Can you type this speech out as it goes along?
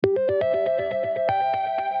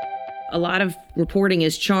A lot of reporting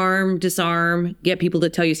is charm, disarm, get people to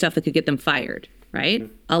tell you stuff that could get them fired,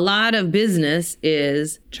 right? A lot of business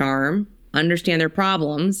is charm, understand their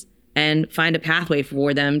problems, and find a pathway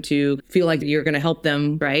for them to feel like you're going to help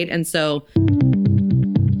them, right? And so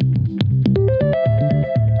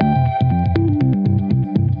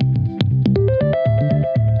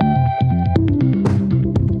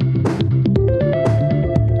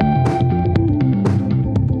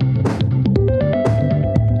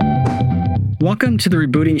welcome to the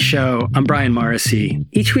Rebooting Show. I'm Brian Morrissey.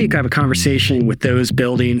 Each week I have a conversation with those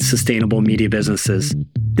building sustainable media businesses.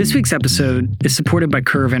 This week's episode is supported by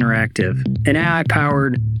Curve Interactive, an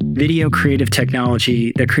AI-powered video creative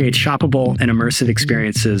technology that creates shoppable and immersive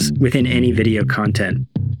experiences within any video content.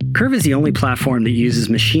 Curve is the only platform that uses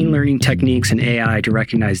machine learning techniques and AI to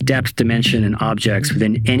recognize depth, dimension, and objects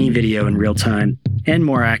within any video in real time and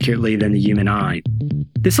more accurately than the human eye.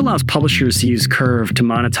 This allows publishers to use Curve to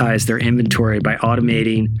monetize their inventory by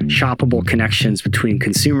automating shoppable connections between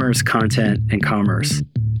consumers, content, and commerce.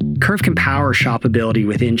 Curve can power shoppability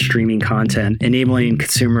within streaming content, enabling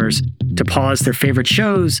consumers to pause their favorite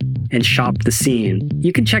shows and shop the scene.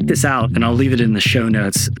 You can check this out, and I'll leave it in the show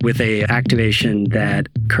notes with a activation that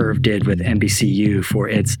Curve did with NBCU for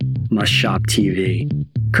its Must Shop TV.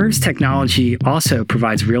 Curve's technology also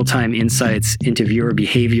provides real-time insights into viewer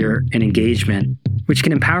behavior and engagement, which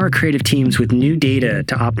can empower creative teams with new data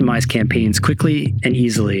to optimize campaigns quickly and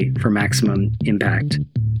easily for maximum impact.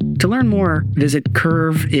 To learn more, visit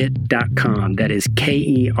curveit.com. That is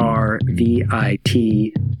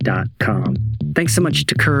KERVIT.com. Thanks so much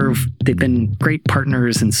to Curve. They've been great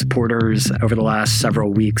partners and supporters over the last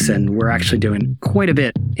several weeks, and we're actually doing quite a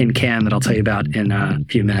bit in CAM that I'll tell you about in a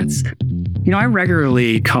few minutes. You know, I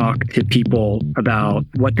regularly talk to people about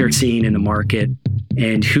what they're seeing in the market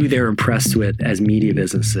and who they're impressed with as media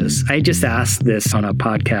businesses. I just asked this on a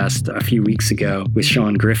podcast a few weeks ago with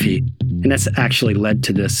Sean Griffey, and that's actually led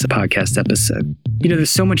to this podcast episode. You know, there's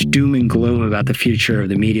so much doom and gloom about the future of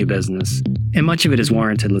the media business, and much of it is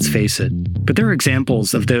warranted, let's face it. But there are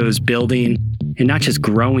examples of those building and not just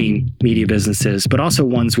growing media businesses, but also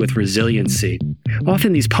ones with resiliency.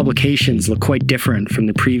 Often these publications look quite different from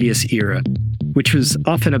the previous era, which was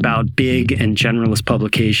often about big and generalist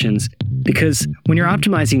publications, because when you're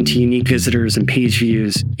optimizing to unique visitors and page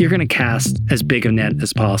views, you're going to cast as big a net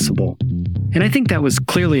as possible. And I think that was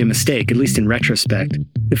clearly a mistake, at least in retrospect.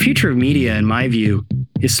 The future of media, in my view,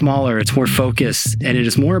 is smaller, it's more focused, and it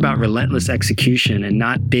is more about relentless execution and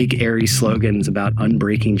not big, airy slogans about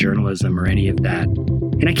unbreaking journalism or any of that.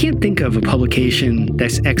 And I can't think of a publication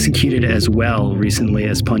that's executed as well recently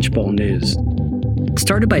as Punchbowl News.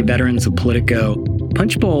 Started by veterans of Politico,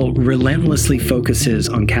 Punchbowl relentlessly focuses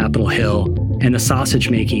on Capitol Hill and the sausage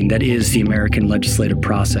making that is the American legislative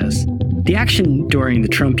process. The action during the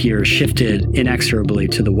Trump years shifted inexorably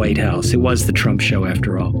to the White House. It was the Trump show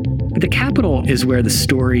after all. But the Capitol is where the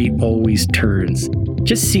story always turns.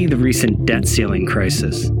 Just see the recent debt ceiling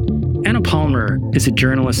crisis. Anna Palmer is a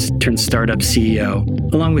journalist turned startup CEO.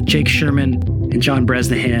 Along with Jake Sherman and John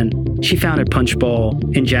Bresnahan, she founded Punchbowl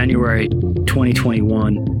in January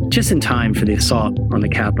 2021, just in time for the assault on the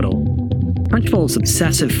Capitol. Punchbowl's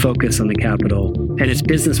obsessive focus on the Capitol and its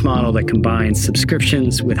business model that combines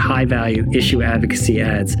subscriptions with high-value issue advocacy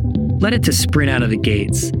ads led it to sprint out of the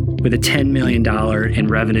gates with a $10 million in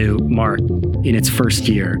revenue mark in its first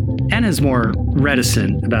year. Anna is more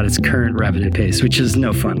reticent about its current revenue pace, which is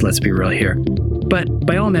no fun, let's be real here. But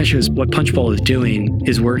by all measures, what Punchbowl is doing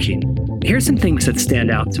is working. Here's some things that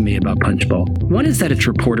stand out to me about Punchbowl. One is that it's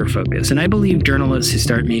reporter focused, and I believe journalists who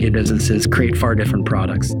start media businesses create far different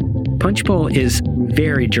products. Punchbowl is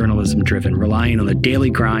very journalism driven, relying on the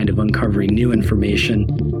daily grind of uncovering new information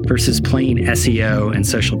versus playing SEO and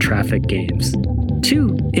social traffic games.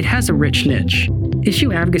 Two, it has a rich niche.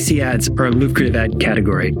 Issue advocacy ads are a lucrative ad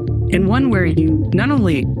category, and one where you not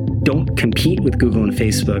only don't compete with Google and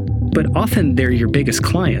Facebook, but often they're your biggest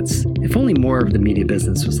clients. If only more of the media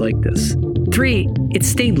business was like this. Three, it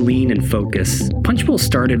stayed lean and focused. Punchbowl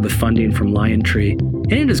started with funding from LionTree,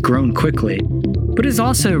 and it has grown quickly, but has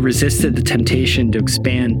also resisted the temptation to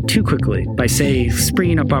expand too quickly by, say,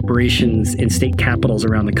 springing up operations in state capitals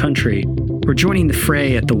around the country or joining the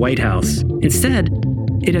fray at the White House. Instead,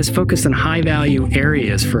 it has focused on high-value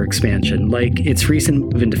areas for expansion, like its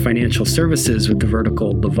recent move into financial services with the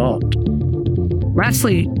vertical The Vault.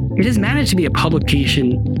 Lastly, it has managed to be a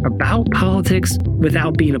publication about politics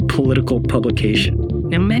without being a political publication.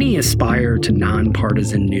 Now, many aspire to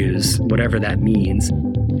nonpartisan news, whatever that means,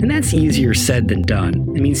 and that's easier said than done.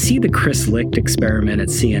 I mean, see the Chris Licht experiment at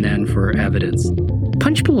CNN for evidence.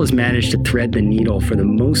 Punchbowl has managed to thread the needle for the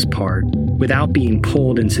most part without being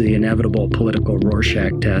pulled into the inevitable political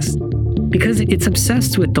Rorschach test because it's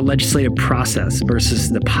obsessed with the legislative process versus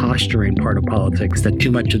the posturing part of politics that too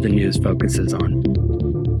much of the news focuses on.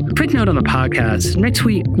 A quick note on the podcast. Next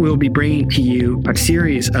week, we'll be bringing to you a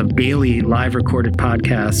series of daily live recorded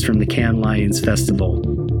podcasts from the Cannes Lions Festival.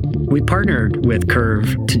 We partnered with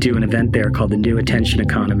Curve to do an event there called the New Attention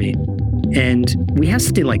Economy. And we have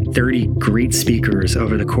something like 30 great speakers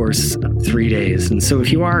over the course of 3 days. And so if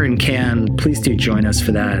you are in Cannes, please do join us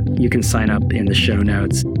for that. You can sign up in the show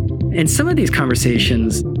notes. And some of these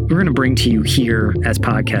conversations we're going to bring to you here as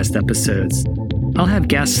podcast episodes. I'll have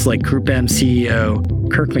guests like Group M CEO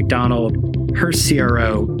Kirk McDonald, Hearst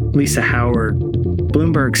CRO Lisa Howard,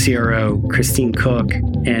 Bloomberg CRO Christine Cook,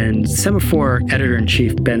 and Semaphore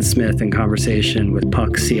Editor-in-Chief Ben Smith in conversation with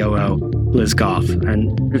Puck COO Liz Goff.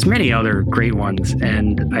 And there's many other great ones,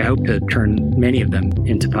 and I hope to turn many of them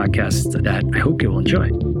into podcasts that I hope you will enjoy.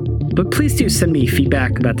 But please do send me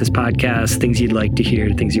feedback about this podcast, things you'd like to hear,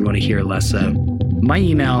 things you want to hear less of. My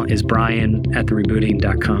email is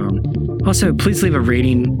brian@therebooting.com. Also, please leave a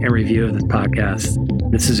rating and review of this podcast.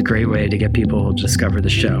 This is a great way to get people to discover the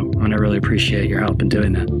show, and I really appreciate your help in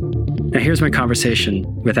doing that. Now, here's my conversation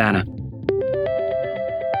with Anna.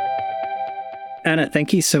 Anna,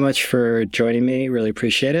 thank you so much for joining me. Really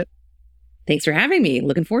appreciate it. Thanks for having me.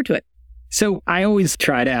 Looking forward to it. So I always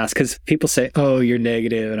try to ask, because people say, oh, you're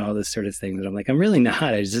negative and all this sort of thing. And I'm like, I'm really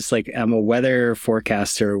not. It's just like, I'm a weather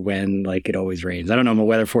forecaster when like it always rains. I don't know, I'm a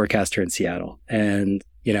weather forecaster in Seattle and,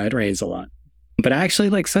 you know, it rains a lot. But I actually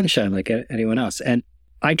like sunshine like anyone else. And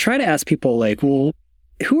I try to ask people like, well,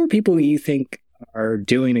 who are people you think are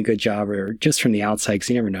doing a good job, or just from the outside, because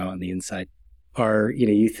you never know on the inside, or, you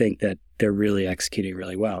know, you think that they're really executing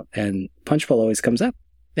really well. And Punchbowl always comes up.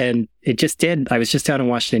 And it just did. I was just down in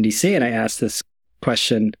Washington, D.C., and I asked this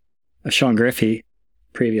question of Sean Griffey,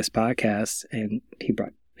 previous podcast, and he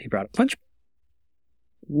brought up Punchbowl.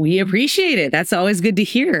 We appreciate it. That's always good to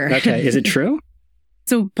hear. Okay. Is it true?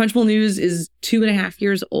 So Punchbowl News is 2.5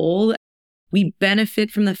 years old. We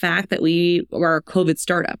benefit from the fact that we are a COVID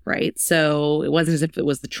startup, right? So it wasn't as if it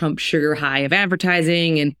was the Trump sugar high of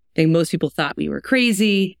advertising, and I think most people thought we were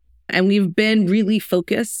crazy. And we've been really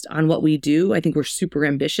focused on what we do. I think we're super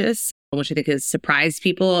ambitious, which I think has surprised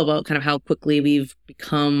people about kind of how quickly we've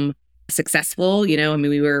become successful. You know, I mean,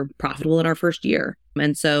 we were profitable in our first year.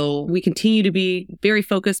 And so we continue to be very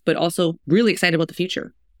focused, but also really excited about the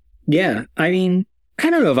future. Yeah. I mean, I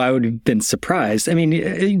don't know if I would have been surprised. I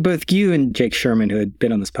mean, both you and Jake Sherman, who had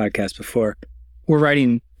been on this podcast before, were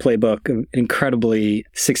writing Playbook, an incredibly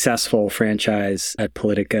successful franchise at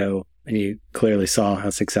Politico. And you clearly saw how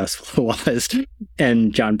successful it was.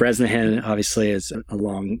 And John Bresnahan obviously has a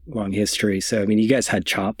long history. So, I mean, you guys had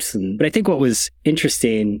chops. But I think what was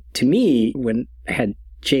interesting to me when I had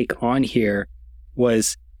Jake on here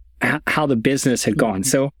was how the business had gone.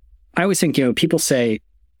 So I always think, you know, people say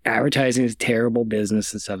advertising is a terrible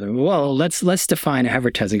business and stuff. Well, let's define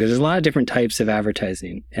advertising, because there's a lot of different types of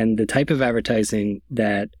advertising. And the type of advertising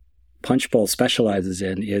that Punchbowl specializes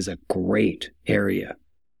in is a great area.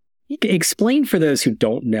 Explain for those who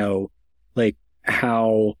don't know, like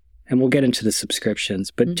how, and we'll get into the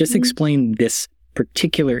subscriptions, but just explain this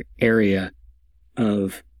particular area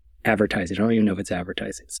of advertising. I don't even know if it's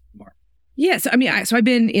advertising anymore. Yes. I mean, so I've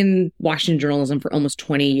been in Washington journalism for almost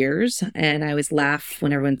 20 years, and I always laugh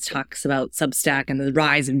when everyone talks about Substack and the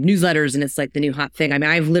rise of newsletters, and it's like the new hot thing. I mean,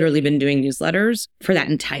 I've literally been doing newsletters for that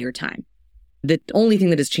entire time. The only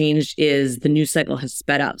thing that has changed is the news cycle has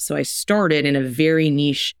sped up. So I started in a very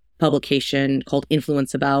niche publication called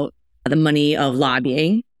Influence, about the money of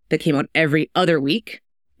lobbying, that came out every other week.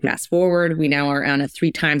 Fast forward, we now are on a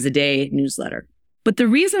 3 times a day newsletter. But the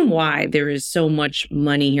reason why there is so much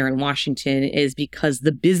money here in Washington is because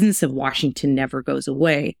the business of Washington never goes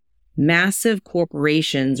away. Massive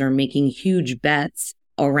corporations are making huge bets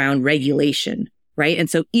around regulation, right? And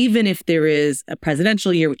so even if there is a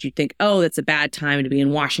presidential year, which you think, oh, that's a bad time to be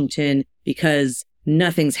in Washington because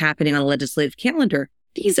nothing's happening on a legislative calendar,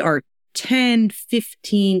 these are 10,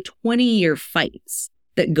 15, 20-year fights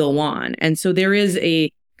that go on. And so there is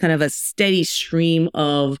a kind of a steady stream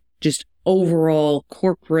of just overall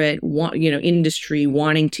corporate, industry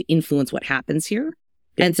wanting to influence what happens here.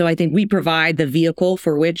 And so I think we provide the vehicle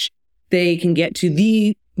for which they can get to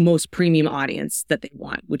the most premium audience that they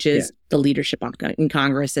want, which is the leadership in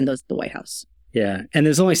Congress and the White House. Yeah. And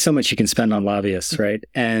there's only so much you can spend on lobbyists, right?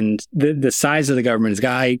 And the size of the government is,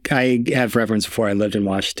 I have referenced before, I lived in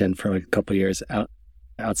Washington for like a couple of years out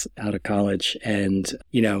of college. And,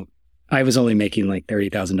 you know, I was only making like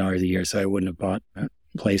 $30,000 a year, so I wouldn't have bought a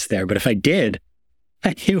place there. But if I did,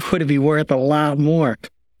 it would be worth a lot more.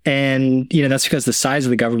 And, that's because the size of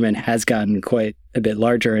the government has gotten quite a bit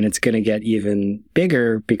larger, and it's going to get even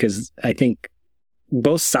bigger because I think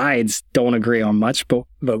both sides don't agree on much, but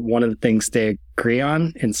one of the things they agree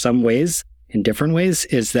on in some ways, in different ways,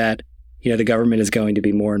 is that, the government is going to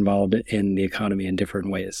be more involved in the economy in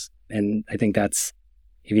different ways. And I think that's,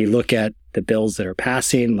 if you look at the bills that are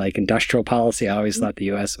passing, like industrial policy, I always thought the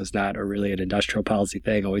U.S. was not really an industrial policy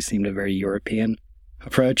thing, always seemed a very European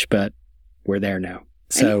approach, but we're there now.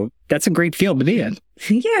 So that's a great field to be in.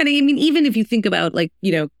 Yeah. And I mean, even if you think about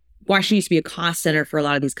Washington used to be a cost center for a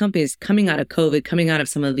lot of these companies coming out of COVID, coming out of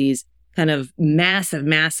some of these kind of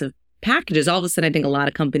massive packages. All of a sudden, I think a lot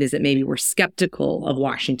of companies that maybe were skeptical of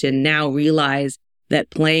Washington now realize that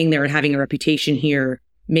playing there and having a reputation here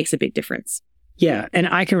makes a big difference. Yeah. And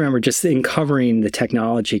I can remember just in covering the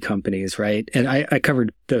technology companies, right? And I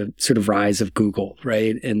covered the sort of rise of Google,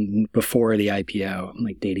 right? And before the IPO, I'm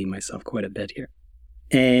dating myself quite a bit here.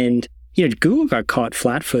 And, Google got caught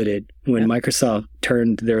flat-footed when Microsoft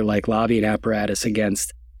turned their lobbying apparatus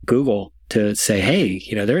against Google to say, hey,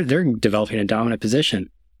 they're developing a dominant position.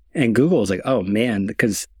 And Google was like, oh man,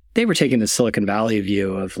 because they were taking the Silicon Valley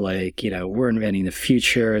view of we're inventing the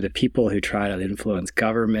future. The people who try to influence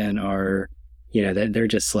government are, they're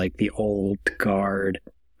just like the old guard.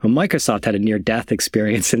 Well, Microsoft had a near-death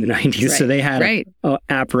experience in the 90s, so they had an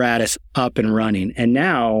apparatus up and running. And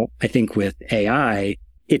now, I think with AI,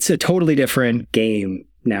 it's a totally different game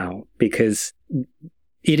now because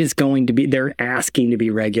it is going to be, they're asking to be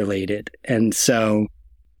regulated. And so,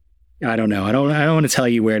 I don't know. I don't want to tell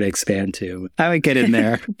you where to expand to. I would get in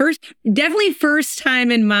there. Definitely first time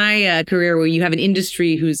in my career where you have an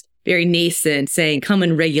industry who's very nascent saying, come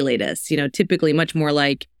and regulate us. Typically much more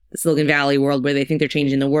like the Silicon Valley world where they think they're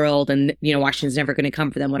changing the world and, Washington's never going to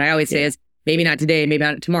come for them. What I always say is maybe not today, maybe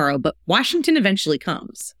not tomorrow, but Washington eventually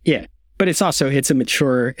comes. Yeah. But it's a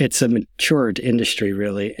matured industry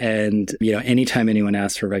really. And, anytime anyone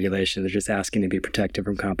asks for regulation, they're just asking to be protected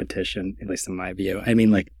from competition, at least in my view. I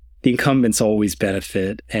mean, the incumbents always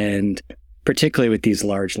benefit. And particularly with these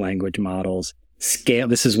large language models, scale,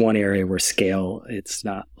 this is one area where scale, it's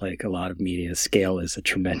not like a lot of media, scale is a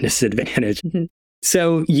tremendous advantage. Mm-hmm.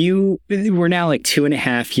 So we're now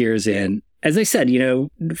 2.5 years in. As I said,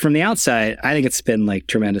 from the outside, I think it's been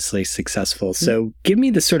tremendously successful. Mm-hmm. So give me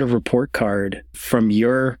the sort of report card from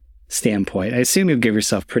your standpoint. I assume you'll give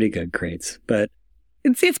yourself pretty good grades, but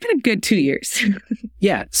it's been a good 2 years.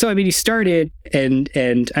 Yeah. So, you started and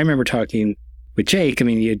I remember talking with Jake.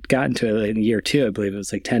 You had gotten to it in year 2, I believe it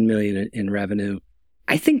was 10 million in revenue.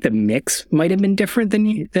 I think the mix might have been different than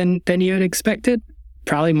you had expected.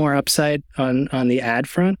 Probably more upside on the ad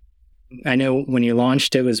front. I know when you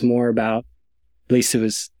launched, it was more about, at least it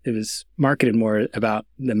was marketed more about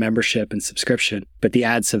the membership and subscription, but the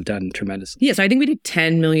ads have done tremendously. Yeah, so I think we did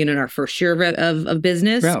 10 million in our first year of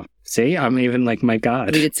business. Bro, see, I'm even my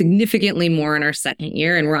God. We did significantly more in our second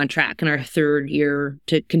year, and we're on track in our third year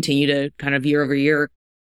to continue to kind of year over year.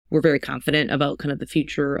 We're very confident about kind of the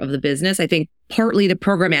future of the business. I think partly the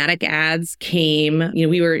programmatic ads came,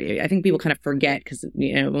 I think people kind of forget because,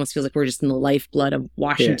 it almost feels like we're just in the lifeblood of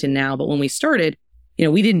Washington now. But when we started,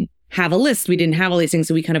 we didn't have a list. We didn't have all these things.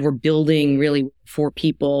 So we kind of were building really for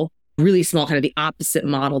people, really small, kind of the opposite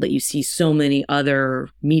model that you see so many other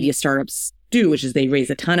media startups do, which is they raise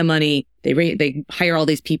a ton of money. They hire all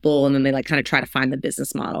these people and then they kind of try to find the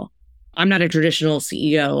business model. I'm not a traditional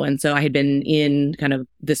CEO. And so I had been in kind of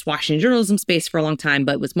this Washington journalism space for a long time,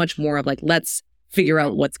 but it was much more of let's figure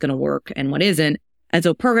out what's going to work and what isn't. And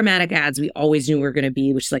so programmatic ads, we always knew we were going to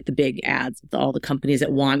be, which is the big ads, all the companies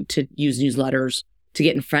that want to use newsletters to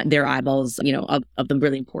get in front their eyeballs, of the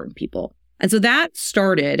really important people. And so that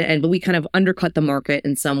started, but we kind of undercut the market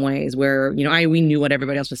in some ways where, we knew what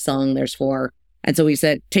everybody else was selling theirs for. And so we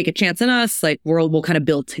said, take a chance on us, we'll kind of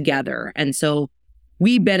build together. And so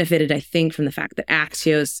we benefited, I think, from the fact that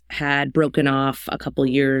Axios had broken off a couple of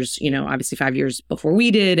years, obviously 5 years before we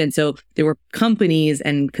did. And so there were companies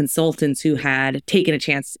and consultants who had taken a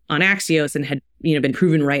chance on Axios and had, been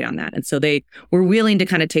proven right on that. And so they were willing to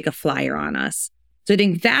kind of take a flyer on us. So I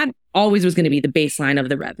think that always was going to be the baseline of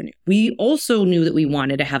the revenue. We also knew that we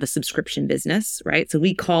wanted to have a subscription business, right? So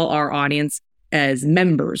we call our audience as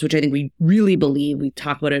members, which I think we really believe. We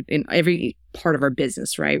talk about it in every part of our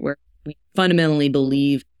business, right? Where we fundamentally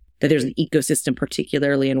believe that there's an ecosystem,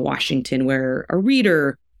 particularly in Washington, where a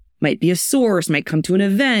reader might be a source, might come to an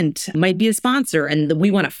event, might be a sponsor. And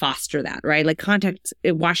we want to foster that, right? Contact,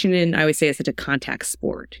 Washington, I always say, is such a contact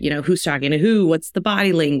sport. Who's talking to who? What's the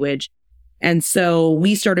body language? And so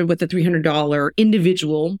we started with a $300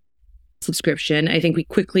 individual subscription. I think we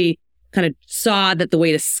quickly kind of saw that the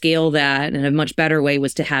way to scale that in a much better way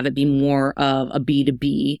was to have it be more of a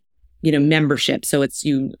B2B, membership. So it's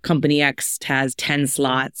company X has 10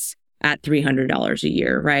 slots at $300 a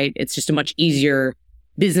year, right? It's just a much easier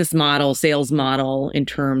business model, sales model in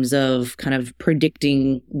terms of kind of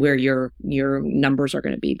predicting where your numbers are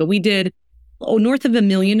going to be. But we did north of $1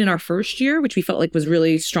 million in our first year, which we felt like was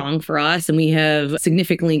really strong for us. And we have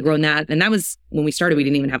significantly grown that. And that was when we started, we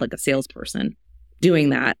didn't even have like a salesperson doing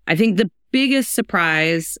that. I think the biggest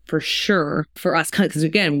surprise for sure for us, because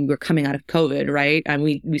again, we're coming out of COVID, right? And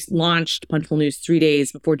we launched Punchbowl News 3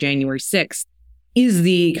 days before January 6th, is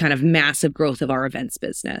the kind of massive growth of our events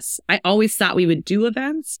business. I always thought we would do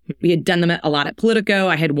events. We had done them a lot at Politico.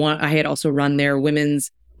 I had also run their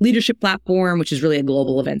women's leadership platform, which is really a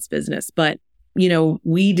global events business. But,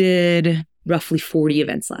 we did roughly 40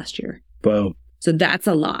 events last year. Whoa. So that's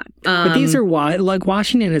a lot. But these are like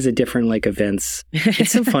Washington has a different like events.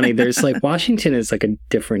 It's so funny. There's like Washington is like a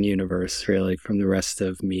different universe really from the rest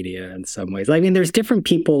of media in some ways. I mean, there's different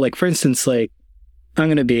people. Like for instance, like I'm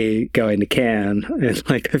going to be going to Cannes in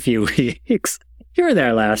like a few weeks. You were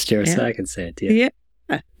there last year, so I can say it to you.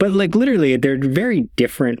 Yeah. But like literally, they're very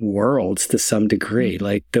different worlds to some degree.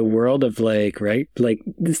 Like the world of like, right? Like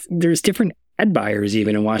there's different ad buyers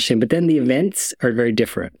even in Washington, but then the events are very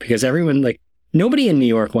different because everyone like, nobody in New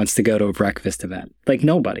York wants to go to a breakfast event. Like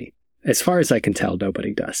nobody. As far as I can tell,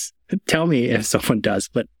 nobody does. Tell me if someone does,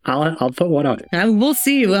 but I'll put one on. We'll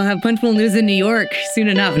see. We'll have Punchbowl News in New York soon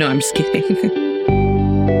enough. No, I'm just kidding.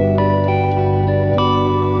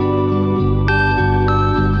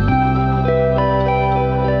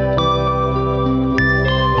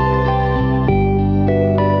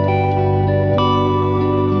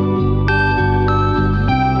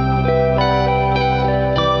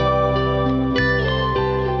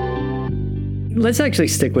 Let's actually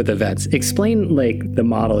stick with events. Explain like the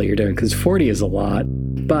model you're doing, because 40 is a lot,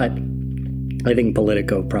 but I think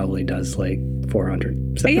Politico probably does like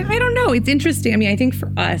 400. So. I don't know. It's interesting. I mean, I think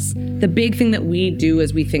for us, the big thing that we do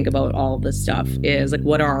as we think about all of this stuff is like,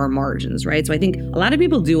 what are our margins, right? So I think a lot of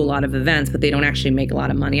people do a lot of events, but they don't actually make a lot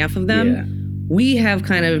of money off of them. Yeah. We have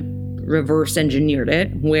kind of reverse engineered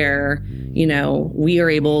it where, we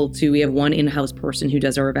have one in-house person who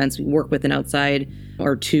does our events. We work with an outside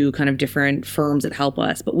or two kind of different firms that help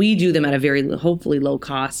us, but we do them at a very hopefully low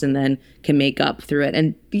cost and then can make up through it.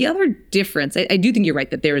 And the other difference, I do think you're right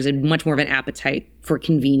that there is a much more of an appetite for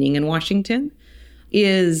convening in Washington,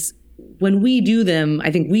 is when we do them,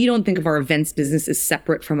 I think we don't think of our events business as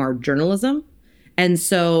separate from our journalism. And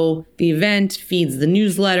so the event feeds the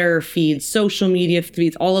newsletter, feeds social media,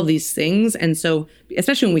 feeds all of these things. And so,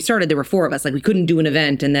 especially when we started, there were 4 of us. Like we couldn't do an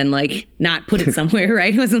event and then like not put it somewhere,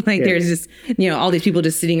 right? It wasn't like there's just, all these people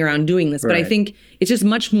just sitting around doing this. Right. But I think it's just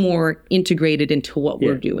much more integrated into what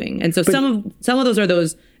we're doing. And so some of those are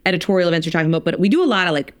those editorial events you're talking about, but we do a lot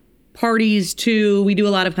of like parties too. We do a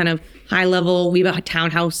lot of kind of high level. We have a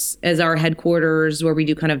townhouse as our headquarters where we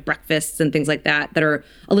do kind of breakfasts and things like that are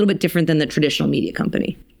a little bit different than the traditional media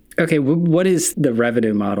company. Okay. What is the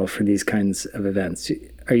revenue model for these kinds of events?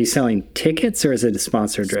 Are you selling tickets or is it a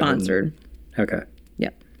sponsor driven? Sponsored. Okay.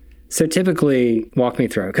 Yep. So typically, walk me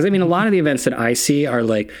through it. Because I mean, a lot of the events that I see are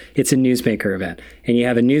like, it's a newsmaker event. And you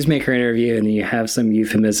have a newsmaker interview and then you have some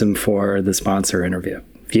euphemism for the sponsor interview.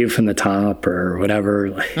 View from the top or whatever.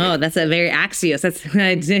 Oh, that's a very Axios. That's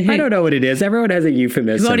I don't know what it is. Everyone has a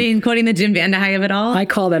euphemism. Quoting the Jim Vandehei of it all. I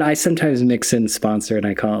call that. I sometimes mix in sponsor and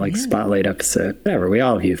I call it like spotlight episode. Whatever. We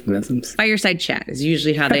all have euphemisms. Fireside chat is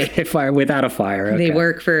usually how they fire without a fire. Okay. They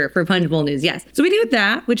work for Punchbowl News. Yes. So we do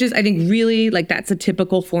that, which is I think really like that's a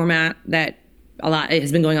typical format that it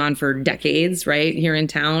has been going on for decades, right here in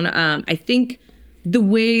town. I think. The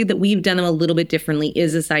way that we've done them a little bit differently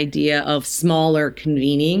is this idea of smaller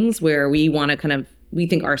convenings where we want to we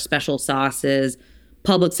think our special sauce is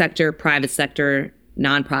public sector, private sector,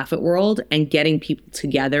 nonprofit world, and getting people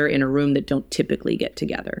together in a room that don't typically get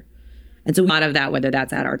together. And so a lot of that, whether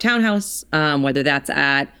that's at our townhouse, whether that's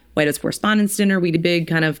at White House Correspondents' Dinner, we did a big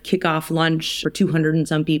kind of kickoff lunch for 200 and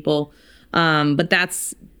some people. But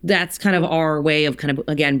that's kind of our way of kind of,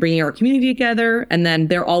 again, bringing our community together. And then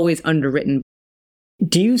they're always underwritten.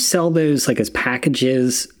 Do you sell those like as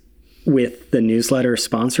packages with the newsletter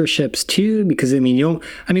sponsorships too? Because I mean,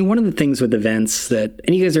 one of the things with events that,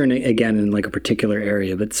 and you guys are in like a particular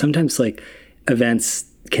area, but sometimes like events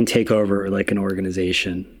can take over like an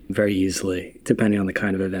organization very easily, depending on the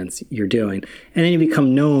kind of events you're doing. And then you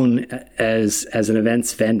become known as an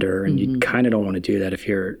events vendor, and you kind of don't want to do that if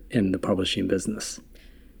you're in the publishing business.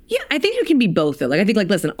 Yeah, I think you can be both though. Like I think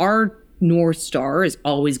listen, our North Star is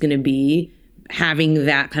always going to be having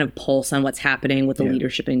that kind of pulse on what's happening with the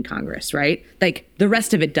leadership in Congress, right? Like the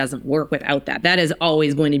rest of it doesn't work without that. That is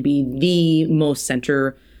always going to be the most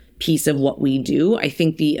center piece of what we do. I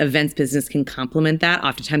think the events business can complement that.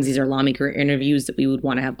 Oftentimes these are lawmaker interviews that we would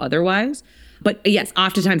want to have otherwise. But yes,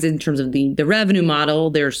 oftentimes in terms of the revenue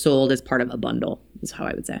model, they're sold as part of a bundle, is how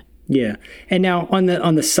I would say. Yeah. And now on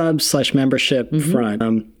the sub/membership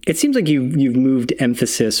front, it seems like you've moved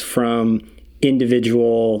emphasis from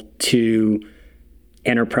individual to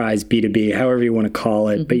enterprise B2B, however you want to call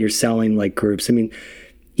it, but you're selling like groups. I mean,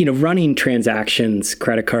 running transactions,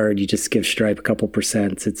 credit card, you just give Stripe a couple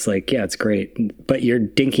percent. It's like, yeah, it's great, but you're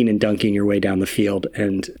dinking and dunking your way down the field.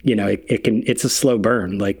 And, it's a slow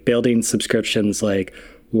burn, like building subscriptions, like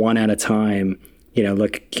one at a time,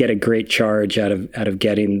 get a great charge out of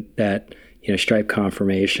getting that, Stripe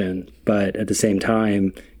confirmation. But at the same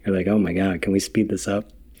time, you're like, oh my God, can we speed this up?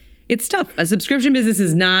 It's tough. A subscription business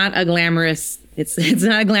is not a glamorous, it's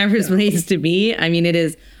not a glamorous place to be. I mean, it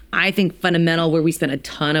is, I think, fundamental. Where we spend a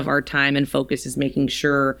ton of our time and focus is making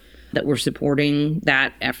sure that we're supporting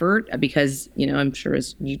that effort, because, I'm sure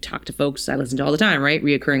as you talk to folks I listen to all the time, right?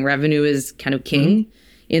 Reoccurring revenue is kind of king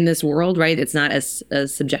in this world, right? It's not as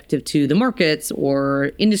subjective to the markets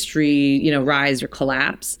or industry, rise or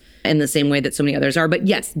collapse in the same way that so many others are. But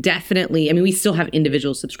yes, definitely. I mean, we still have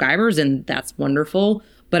individual subscribers, and that's wonderful.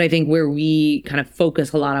 But I think where we kind of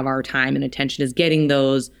focus a lot of our time and attention is getting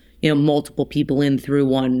those, multiple people in through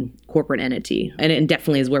one corporate entity. And it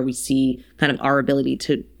definitely is where we see kind of our ability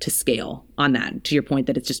to scale on that, to your point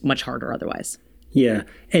that it's just much harder otherwise. Yeah.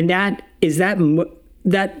 And that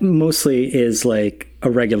mostly is like a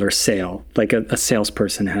regular sale, like a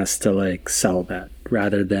salesperson has to like sell that,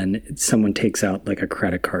 rather than someone takes out like a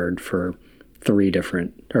credit card for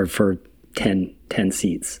 10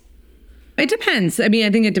 seats. It depends. I mean, I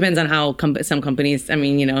think it depends on how some companies,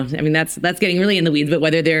 that's getting really in the weeds, but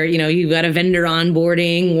whether they're, you've got a vendor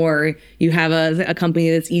onboarding, or you have a company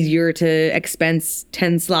that's easier to expense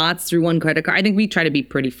 10 slots through one credit card. I think we try to be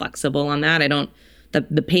pretty flexible on that.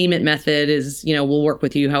 The payment method is, we'll work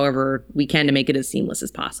with you however we can to make it as seamless as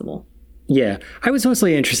possible. Yeah. I was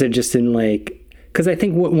mostly interested just in because I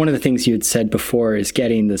think one of the things you had said before is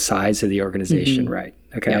getting the size of the organization right.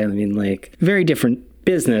 Okay. Yep. I mean, very different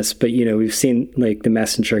business, but we've seen the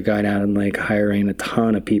Messenger going out and hiring a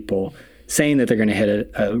ton of people, saying that they're going to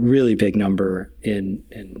hit a really big number in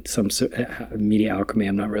some Media Alchemy.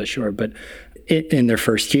 I'm not really sure, but in their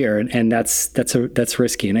first year, and that's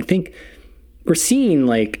risky. And I think we're seeing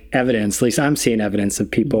evidence, at least I'm seeing evidence of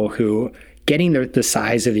people who getting the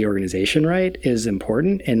size of the organization right is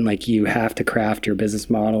important, and you have to craft your business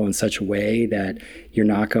model in such a way that you're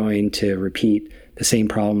not going to repeat the same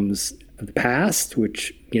problems of the past,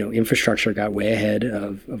 which, infrastructure got way ahead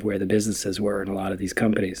of where the businesses were in a lot of these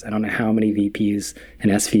companies. I don't know how many VPs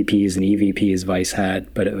and SVPs and EVPs Vice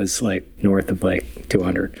had, but it was north of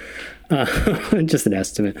 200, just an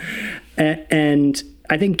estimate. And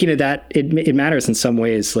I think, that it matters in some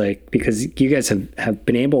ways, because you guys have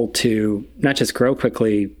been able to not just grow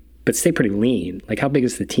quickly, but stay pretty lean. How big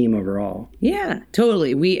is the team overall? Yeah,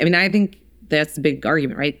 totally. I think that's the big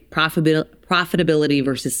argument, right? Profitability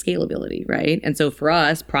versus scalability, right? And so for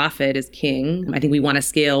us, profit is king. I think we want to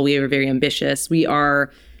scale. We are very ambitious. We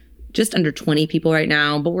are just under 20 people right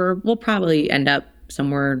now, but we'll probably end up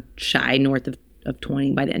somewhere shy north of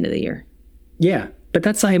 20 by the end of the year. Yeah, but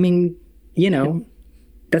that's, that's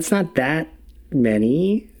not that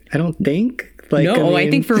many, I don't think. I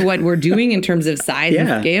think for what we're doing in terms of size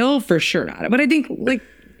and scale, for sure not. But I think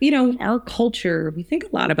our culture, we think a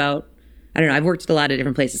lot about, I don't know, I've worked at a lot of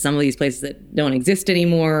different places, some of these places that don't exist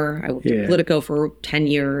anymore. I worked at Politico for 10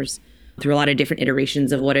 years through a lot of different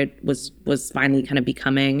iterations of what it was finally kind of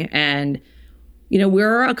becoming. And,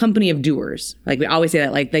 we're a company of doers. We always say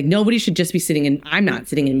that, like nobody should just be I'm not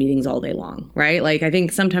sitting in meetings all day long, right? I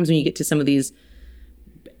think sometimes when you get to some of these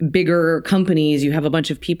bigger companies, you have a bunch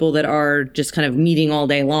of people that are just kind of meeting all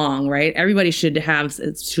day long, right? Everybody should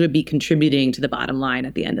be contributing to the bottom line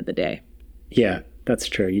at the end of the day. Yeah. That's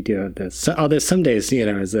true. You do have this. So, there's some days,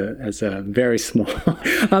 as a very small,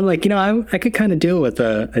 I'm I could kind of deal with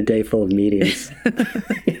a day full of meetings.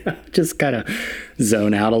 Just kind of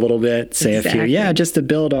zone out a little bit, say a few, just to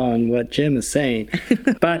build on what Jim is saying.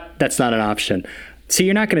 But that's not an option. So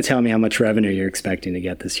you're not going to tell me how much revenue you're expecting to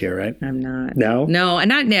get this year, right? I'm not. No? No, and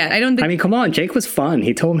not yet. I don't think. I mean, come on. Jake was fun.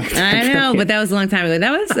 He told me. I know, but that was a long time ago.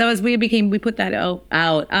 That was we put that out.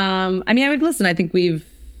 I would listen. I think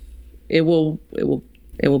it will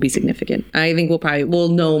be significant. I think we'll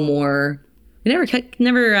know more never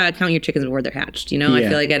count your chickens before they're hatched. I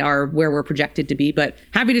feel like at where we're projected to be, but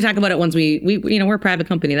happy to talk about it once we're a private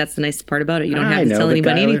company. That's the nice part about it. You don't have to tell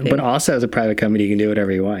anybody anything. But also as a private company, you can do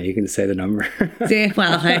whatever you want. You can say the number.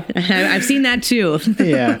 Well, I've seen that too.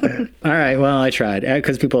 Yeah. All right. Well, I tried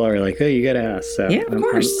because people are like, "Oh, you got to ask." So yeah, of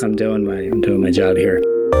course. I'm doing my job here.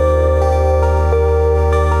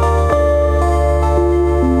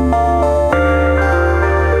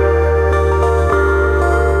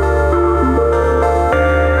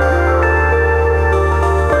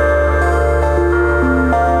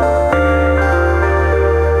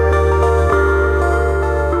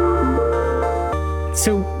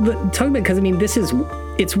 So talk about, because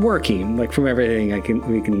it's working, like from everything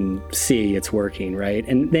we can see, it's working, right?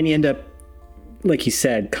 And then you end up, like you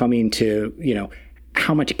said, coming to,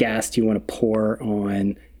 how much gas do you want to pour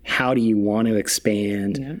on? How do you want to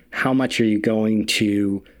expand? Yeah. How much are you going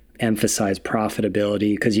to emphasize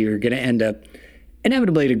profitability? Because you're going to end up,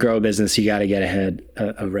 inevitably, to grow a business, you got to get ahead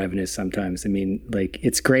of revenue sometimes.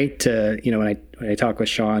 It's great to, when I talk with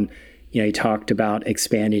Sean, he talked about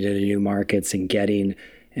expanding into new markets and getting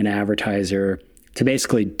an advertiser to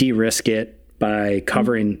basically de-risk it by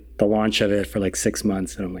covering the launch of it for like 6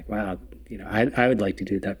 months. And I'm like, wow, I would like to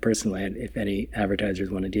do that personally. And if any advertisers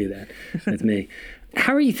want to do that with me.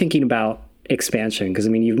 How are you thinking about expansion? Because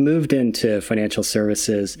you've moved into financial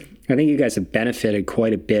services. I think you guys have benefited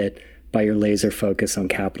quite a bit by your laser focus on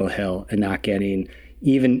Capitol Hill and not getting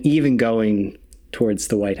even going towards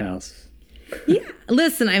the White House. Yeah.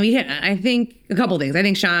 Listen, I think a couple things. I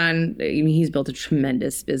think Sean, he's built a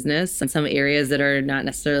tremendous business in some areas that are not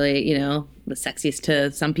necessarily, the sexiest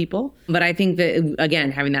to some people. But I think that,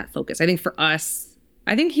 again, having that focus, I think for us,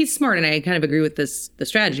 I think he's smart. And I kind of agree with the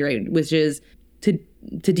strategy, right? Which is to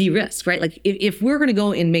de-risk, right? Like if we're going to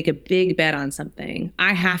go and make a big bet on something,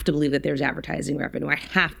 I have to believe that there's advertising revenue. I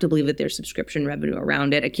have to believe that there's subscription revenue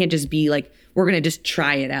around it. It can't just be like, we're going to just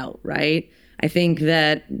try it out, right? I think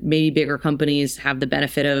that maybe bigger companies have the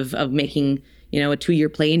benefit of making, a 2-year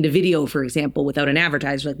play into video, for example, without an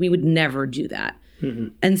advertiser. Like we would never do that. Mm-hmm.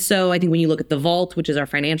 And so I think when you look at the Vault, which is our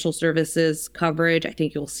financial services coverage, I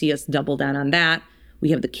think you'll see us double down on that.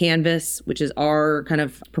 We have the Canvas, which is our kind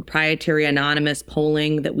of proprietary anonymous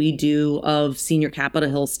polling that we do of senior Capitol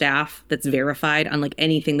Hill staff that's verified, unlike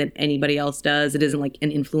anything that anybody else does. It isn't like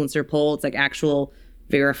an influencer poll. It's like actual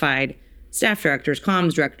verified staff directors,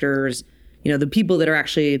 comms directors, the people that are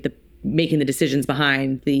actually making the decisions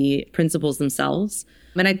behind the principals themselves.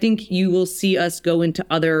 And I think you will see us go into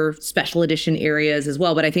other special edition areas as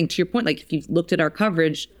well. But I think to your point, like if you've looked at our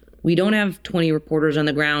coverage, we don't have 20 reporters on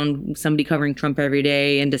the ground, somebody covering Trump every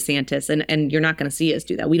day and DeSantis. And you're not going to see us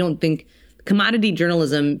do that. We don't think commodity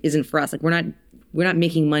journalism isn't for us. Like we're not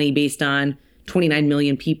making money based on 29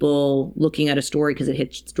 million people looking at a story because it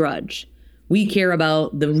hits Drudge. We care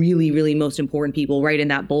about the really, really most important people right in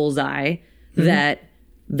that bullseye. Mm-hmm.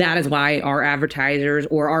 That is why our advertisers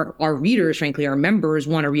or our readers, frankly, our members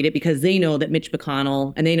want to read it because they know that Mitch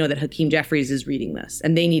McConnell and they know that Hakeem Jeffries is reading this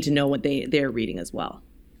and they need to know what they're reading as well.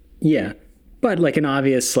 Yeah. But like an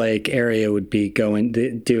obvious area would be doing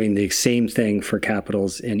the same thing for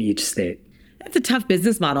capitals in each state. That's a tough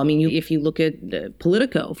business model. If you look at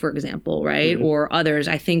Politico, for example, right, mm-hmm. or others,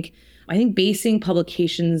 I think basing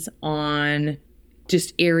publications on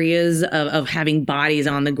just areas of having bodies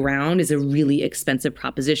on the ground is a really expensive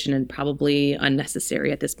proposition and probably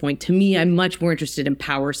unnecessary at this point. To me, I'm much more interested in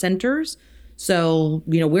power centers. So,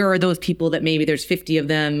 where are those people that maybe there's 50 of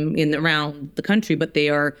them around the country, but they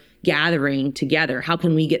are gathering together? How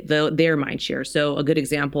can we get their mind share? So a good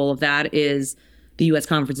example of that is the U.S.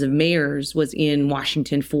 Conference of Mayors was in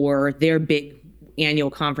Washington for their big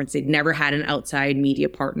annual conference. They'd never had an outside media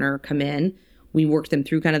partner come in. We worked them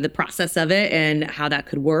through kind of the process of it and how that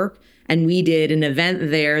could work. And we did an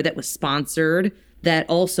event there that was sponsored that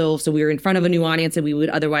also, so we were in front of a new audience that we would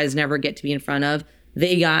otherwise never get to be in front of.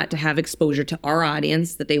 They got to have exposure to our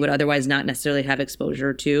audience that they would otherwise not necessarily have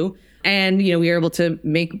exposure to. And, we were able to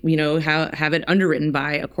make, have it underwritten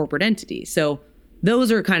by a corporate entity. So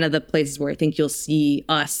those are kind of the places where I think you'll see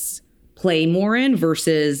us play more in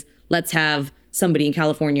versus let's have somebody in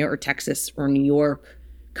California or Texas or New York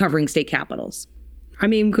covering state capitals.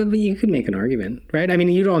 You could make an argument, right?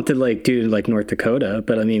 You don't have to do North Dakota,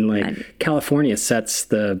 but California sets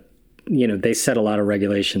they set a lot of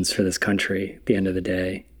regulations for this country at the end of the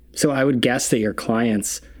day. So I would guess that your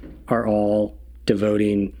clients are all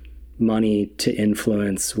devoting money to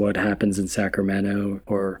influence what happens in Sacramento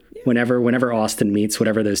or whenever Austin meets,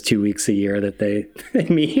 whatever those 2 weeks a year that they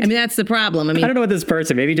meet. I mean, that's the problem. I don't know what this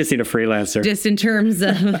person, maybe you just need a freelancer. Just in terms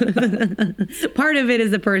of part of it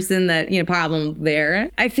is the person that, problem there.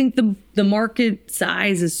 I think the market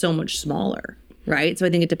size is so much smaller. Right. So I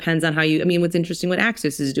think it depends on how what's interesting what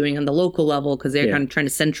Axis is doing on the local level, because they're kind of trying to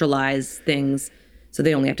centralize things. So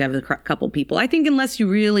they only have to have a couple people. I think unless you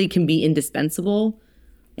really can be indispensable,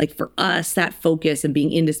 like for us, that focus and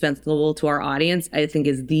being indispensable to our audience, I think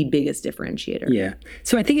is the biggest differentiator. Yeah.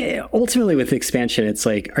 So I think ultimately with expansion, it's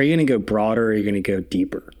like, are you going to go broader or are you going to go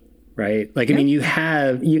deeper? Right. Like, I mean,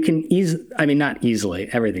 not easily,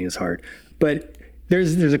 everything is hard, but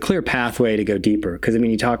there's a clear pathway to go deeper. Because,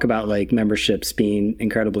 you talk about like memberships being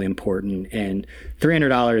incredibly important, and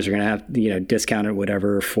 $300 you're going to have, discounted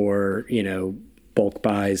whatever for, bulk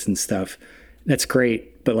buys and stuff. That's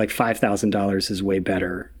great. But like $5,000 is way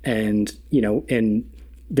better. And, and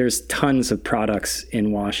there's tons of products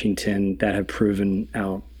in Washington that have proven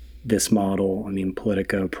out this model.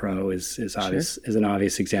 Politico Pro is obvious, is an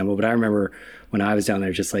obvious example. But I remember when I was down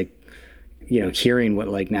there, just like, hearing what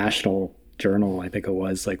like National Journal, I think it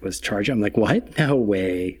was charging. I'm like, what? No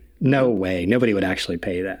way. Nobody would actually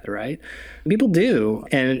pay that, right? People do,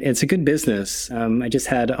 and it's a good business. I just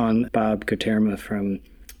had on Bob Koterma from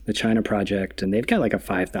the China Project, and they've got like a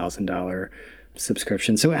 $5,000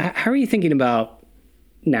 subscription. So how are you thinking about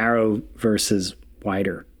narrow versus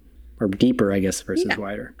wider, or deeper, I guess, versus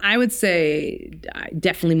wider? I would say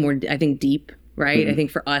definitely more, I think, deep, right? Mm-hmm. I think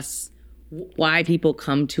for us, why people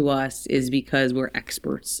come to us is because we're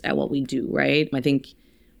experts at what we do, right? I think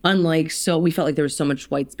we felt like there was so much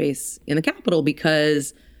white space in the Capitol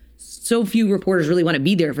because so few reporters really want to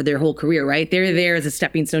be there for their whole career, right? They're there as a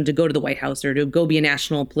stepping stone to go to the White House or to go be a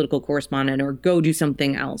national political correspondent or go do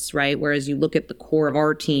something else, right? Whereas you look at the core of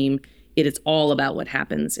our team, it is all about what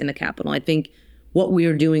happens in the Capitol. I think what we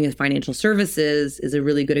are doing as financial services is a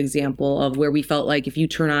really good example of where we felt like if you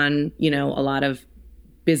turn on, a lot of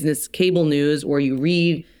business cable news, or you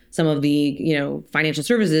read some of the, financial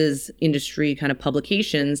services industry kind of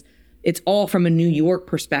publications, it's all from a New York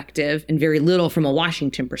perspective and very little from a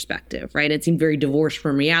Washington perspective, right? It seemed very divorced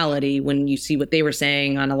from reality when you see what they were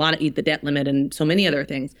saying on a lot of Eat the Debt Limit and so many other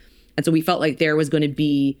things. And so we felt like there was going to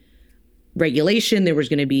be regulation, there was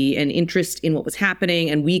going to be an interest in what was happening,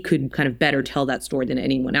 and we could kind of better tell that story than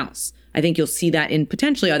anyone else. I think you'll see that in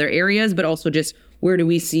potentially other areas, but also just where do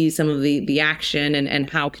we see some of the action, and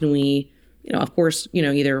how can we, of course,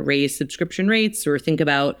 either raise subscription rates or think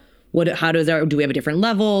about do we have a different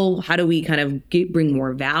level? How do we kind of bring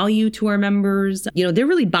more value to our members? They're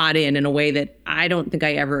really bought in a way that I don't think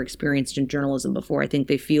I ever experienced in journalism before. I think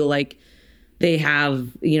they feel like they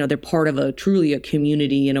have, they're part of truly a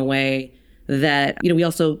community in a way that,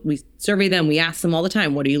 we survey them, we ask them all the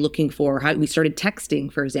time, what are you looking for? We started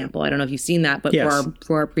texting, for example. I don't know if you've seen that, but yes,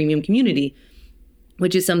 for our premium community,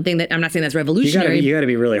 which is something that I'm not saying that's revolutionary. You got to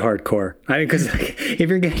be really hardcore. Because if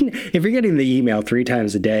you're getting the email 3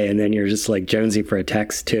 times a day and then you're just like jonesing for a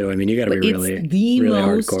text too, you got to be really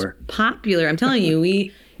most hardcore. Popular. I'm telling you,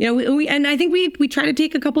 we and I think we try to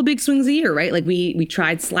take a couple big swings a year, right? Like we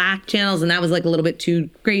tried Slack channels, and that was like a little bit too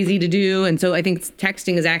crazy to do. And so I think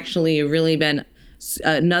texting has actually really been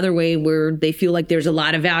another way where they feel like there's a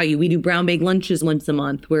lot of value. We do brown bag lunches once a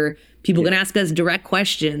month where people can ask us direct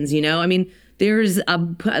questions. There's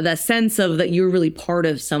the sense of that you're really part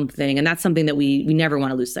of something, and that's something that we never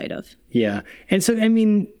want to lose sight of. Yeah. And so,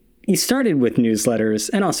 you started with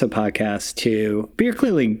newsletters and also podcasts too, but you're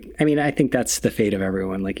clearly, I think that's the fate of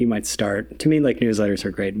everyone. Like you might start, to me, like newsletters are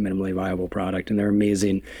a great minimally viable product and they're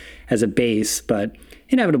amazing as a base, but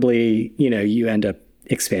inevitably, you end up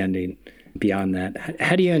expanding beyond that.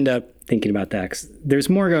 How do you end up thinking about that? 'Cause there's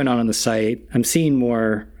more going on the site. I'm seeing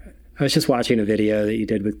more. I was just watching a video that you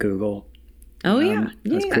did with Google. Oh, yeah.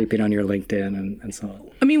 I was creeping on your LinkedIn and so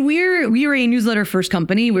on. We're a newsletter first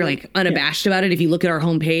company. We're like unabashed about it. If you look at our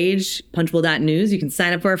homepage, punchbowl.news, you can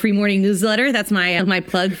sign up for our free morning newsletter. That's my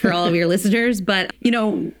plug for all of your listeners. But,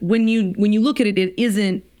 when you look at it, it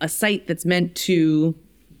isn't a site that's meant to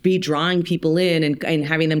be drawing people in and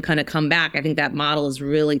having them kind of come back. I think that model is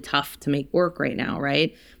really tough to make work right now,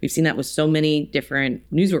 right? We've seen that with so many different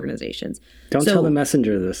news organizations. Don't tell the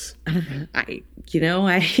messenger this.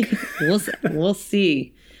 We'll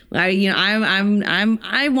see.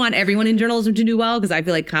 I want everyone in journalism to do well because I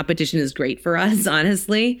feel like competition is great for us,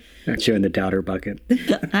 honestly. Aren't you in the doubter bucket?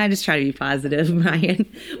 I just try to be positive, Brian.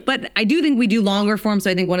 But I do think we do longer form. So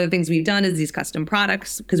I think one of the things we've done is these custom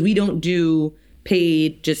products, because we don't do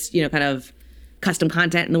paid, just, kind of custom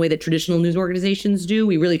content in the way that traditional news organizations do.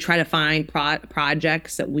 We really try to find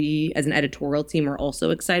projects that we as an editorial team are also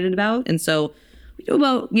excited about. And so, We do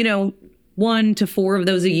about, 1 to 4 of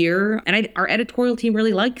those a year. And our editorial team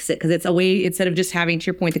really likes it because it's a way, instead of just having, to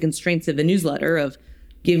your point, the constraints of the newsletter of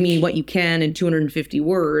give me what you can in 250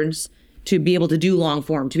 words, to be able to do long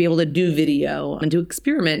form, to be able to do video and to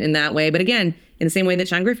experiment in that way. But again, in the same way that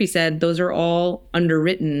Sean Griffey said, those are all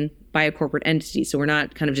underwritten by a corporate entity. So we're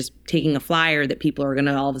not kind of just taking a flyer that people are going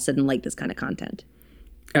to all of a sudden like this kind of content.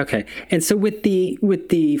 Okay. And so with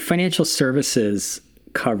the financial services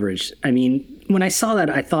coverage, I mean, when I saw that,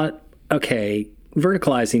 I thought, okay,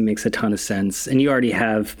 verticalizing makes a ton of sense. And you already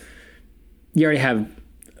have,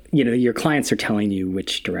 your clients are telling you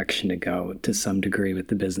which direction to go to some degree with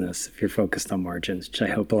the business if you're focused on margins, which I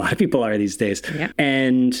hope a lot of people are these days. Yeah.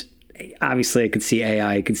 And obviously I could see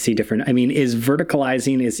AI, I could see different, I mean, is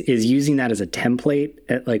verticalizing, is using that as a template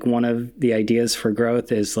at like one of the ideas for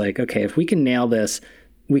growth is like, okay, if we can nail this,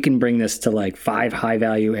 we can bring this to like 5 high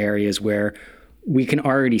value areas where we can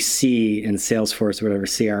already see in Salesforce or whatever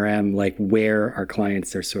CRM, like where our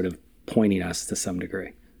clients are sort of pointing us to some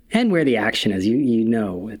degree. And where the action is,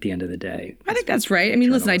 at the end of the day. I think that's right. I mean,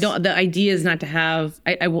 listen, the idea is not to have,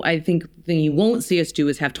 I think the thing you won't see us do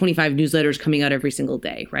is have 25 newsletters coming out every single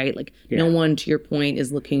day, right? Like no one, to your point,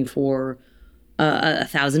 is looking for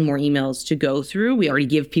 1,000 more emails to go through. We already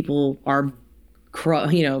give people our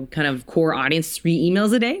kind of core audience 3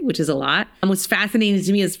 emails a day, which is a lot. And what's fascinating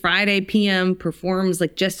to me is Friday PM performs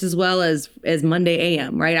like just as well as Monday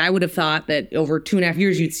AM, right? I would have thought that over 2.5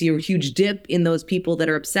 years, you'd see a huge dip in those people that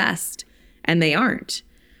are obsessed, and they aren't.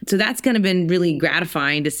 So that's kind of been really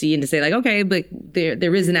gratifying to see and to say like, okay, but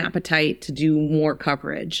there is an appetite to do more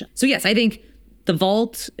coverage. So yes, I think the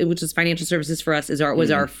Vault, which is financial services for us,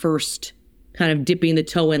 was our first kind of dipping the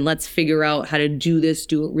toe in. Let's figure out how to do this,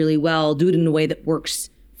 do it really well, do it in a way that works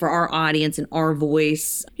for our audience and our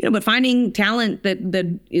voice. But finding talent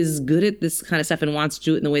that is good at this kind of stuff and wants to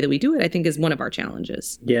do it in the way that we do it, I think is one of our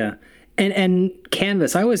challenges. Yeah. And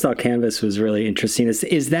Canvas, I always thought Canvas was really interesting.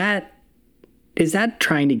 Is that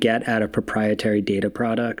trying to get at a proprietary data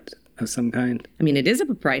product of some kind? I mean, it is a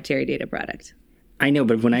proprietary data product. I know,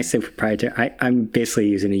 but when I say proprietary, I'm basically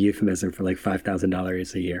using a euphemism for like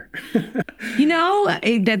 $5,000 a year.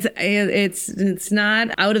 It's not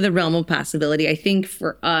out of the realm of possibility. I think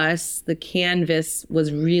for us, the Canvas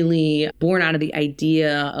was really born out of the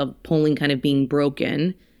idea of polling kind of being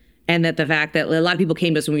broken. And that the fact that a lot of people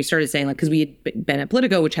came to us when we started saying, like, because we had been at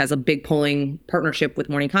Politico, which has a big polling partnership with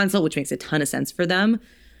Morning Consult, which makes a ton of sense for them.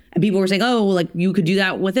 And people were saying, oh, like you could do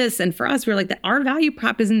that with this. And for us, we were like, our value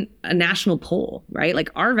prop isn't a national poll, right? Like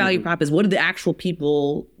our value prop is what do the actual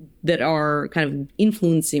people that are kind of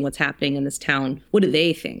influencing what's happening in this town, what do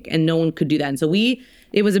they think? And no one could do that. And so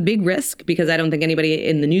it was a big risk because I don't think anybody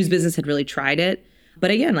in the news business had really tried it.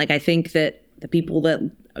 But again, like I think that the people that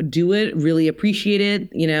do it really appreciate it.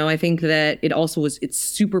 I think that it's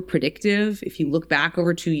super predictive. If you look back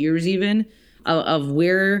over 2 years even of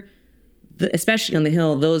where, especially on the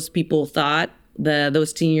Hill, those people thought,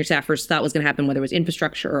 those senior staffers thought was going to happen, whether it was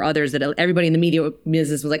infrastructure or others, that everybody in the media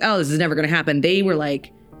business was like, oh, this is never going to happen. They were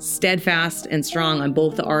like steadfast and strong on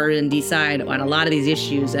both the R&D side on a lot of these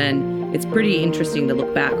issues. And it's pretty interesting to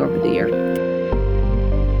look back over the year.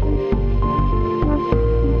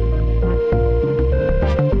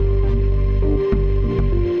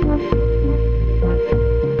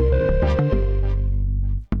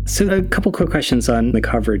 So a couple quick questions on the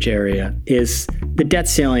coverage area. Is the debt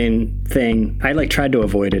ceiling thing, I tried to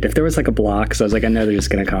avoid it. If there was a block, so I was like, I know they're just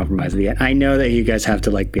going to compromise it. I know that you guys have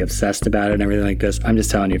to be obsessed about it and everything like this. I'm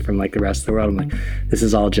just telling you from the rest of the world, I'm like, this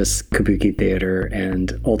is all just kabuki theater,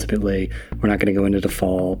 and ultimately we're not going to go into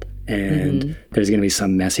default, and there's going to be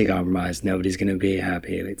some messy compromise. Nobody's going to be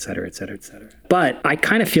happy, et cetera, et cetera, et cetera. But I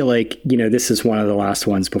kind of feel like, this is one of the last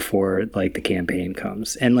ones before the campaign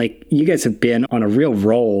comes. And you guys have been on a real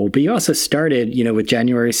roll, but you also started, with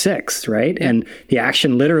January 6th, right? Yeah. And the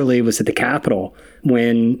action literally was at the Capitol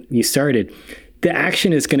when you started. The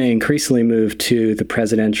action is going to increasingly move to the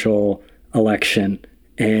presidential election.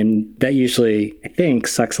 And that usually, I think,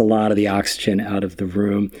 sucks a lot of the oxygen out of the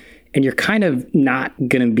room. And you're kind of not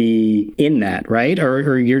going to be in that, right?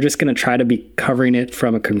 Or you're just going to try to be covering it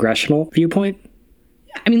from a congressional viewpoint?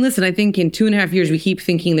 I mean, listen, I think in 2.5 years, we keep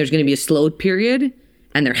thinking there's going to be a slowed period,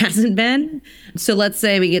 and there hasn't been. So let's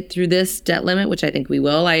say we get through this debt limit, which I think we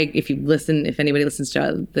will. If anybody listens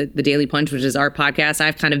to the Daily Punch, which is our podcast,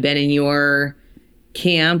 I've kind of been in your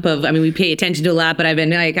camp of, we pay attention to a lot, but I've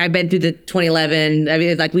been through the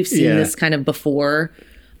 2011. We've seen this kind of before.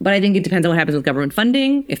 But I think it depends on what happens with government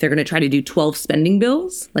funding. If they're going to try to do 12 spending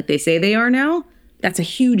bills, like they say they are now, that's a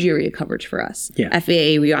huge area of coverage for us. Yeah.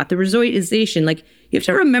 FAA reauthorization, you have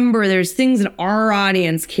to remember there's things that our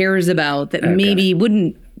audience cares about that maybe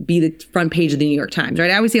wouldn't be the front page of the New York Times, right?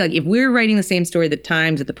 I always say, like, if we're writing the same story the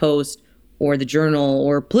Times or the Post or the Journal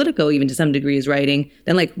or Politico even to some degree is writing,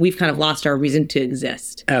 then like we've kind of lost our reason to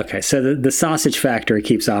exist. Okay, so the sausage factory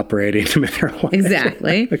keeps operating no matter what.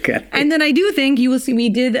 Exactly. Okay. And then I do think you will see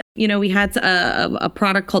we had a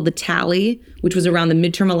product called The Tally, which was around the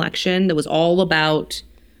midterm election that was all about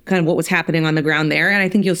kind of what was happening on the ground there. And I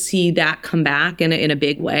think you'll see that come back in a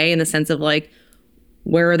big way in the sense of like,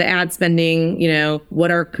 where are the ad spending? What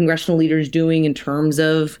are congressional leaders doing in terms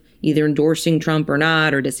of either endorsing Trump or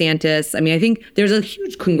not, or DeSantis? I mean, I think there's a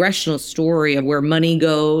huge congressional story of where money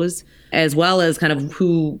goes, as well as kind of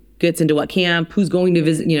who gets into what camp, who's going to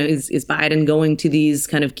visit, is Biden going to these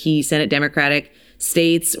kind of key Senate Democratic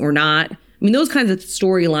states or not? I mean, those kinds of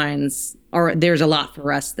storylines there's a lot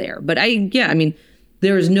for us there. But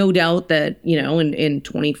there is no doubt that, in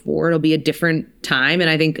 24, it'll be a different time.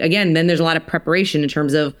 And I think, again, then there's a lot of preparation in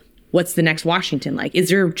terms of what's the next Washington like? Is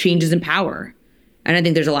there changes in power? And I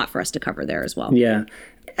think there's a lot for us to cover there as well. Yeah.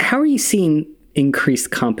 How are you seeing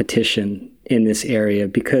increased competition in this area?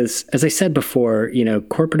 Because as I said before,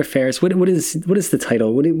 corporate affairs, what is the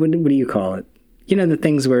title? What do you call it? The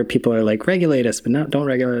things where people are like, regulate us, but don't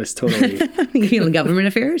regulate us totally. Government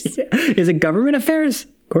affairs? Is it government affairs?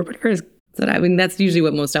 Corporate affairs? That's usually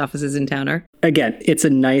what most offices in town are. Again, it's a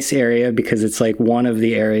nice area because it's like one of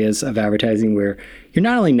the areas of advertising where you're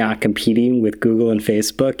not only not competing with Google and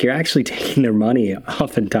Facebook, you're actually taking their money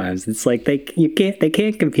oftentimes. It's like they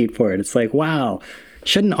can't compete for it. It's like, wow,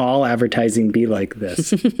 shouldn't all advertising be like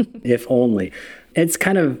this? If only. It's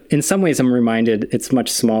kind of, in some ways, I'm reminded it's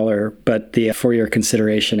much smaller, but the For Your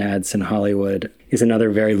Consideration ads in Hollywood is another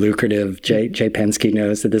very lucrative. Jay Penske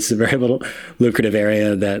knows that this is a very little lucrative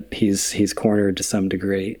area that he's cornered to some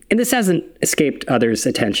degree. And this hasn't escaped others'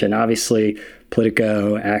 attention. Obviously,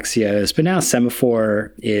 Politico, Axios, but now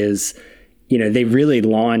Semaphore is, they really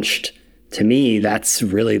launched, to me, that's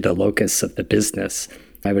really the locus of the business.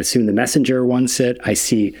 I would assume the Messenger wants it. I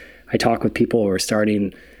talk with people who are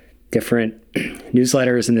starting different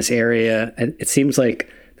newsletters in this area. It seems like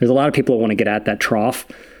there's a lot of people who want to get at that trough.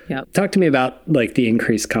 Yep. Talk to me about like the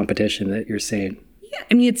increased competition that you're seeing. Yeah,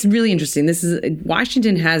 I mean, it's really interesting.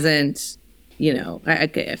 Washington hasn't,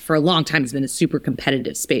 for a long time, it's been a super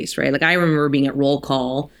competitive space, right? Like I remember being at Roll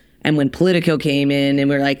Call, and when Politico came in and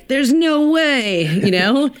we're like, there's no way,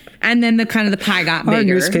 and then the pie got bigger. Our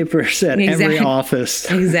newspapers at every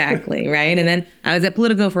office. Exactly, right? And then I was at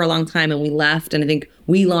Politico for a long time and we left, and I think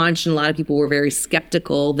we launched and a lot of people were very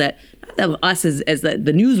skeptical that not of us as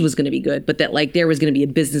the news was going to be good, but that like there was going to be a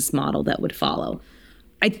business model that would follow.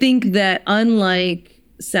 I think that unlike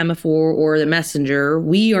Semaphore or the Messenger,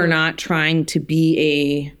 we are not trying to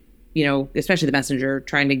be especially the Messenger,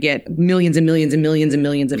 trying to get millions and millions and millions and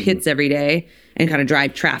millions of hits every day and kind of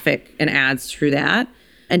drive traffic and ads through that.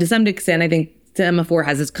 And to some extent, I think Semaphore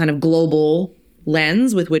has this kind of global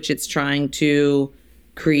lens with which it's trying to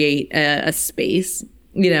create a space.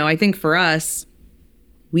 I think for us,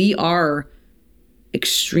 we are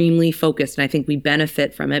extremely focused, and I think we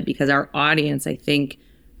benefit from it because our audience, I think,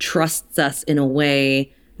 trusts us in a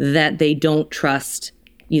way that they don't trust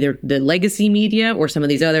either the legacy media or some of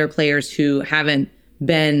these other players who haven't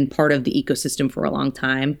been part of the ecosystem for a long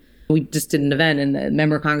time. We just did an event and the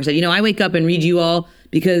member of Congress said, I wake up and read you all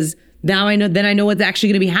because now I know what's actually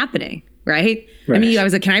going to be happening, right? I mean, I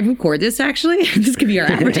was like, can I record this actually? This could be our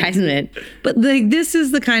advertisement. But this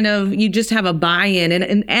is the kind of, you just have a buy-in.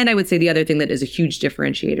 And I would say the other thing that is a huge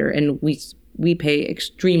differentiator, and we pay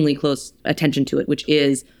extremely close attention to it, which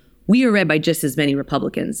is we are read by just as many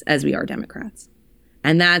Republicans as we are Democrats.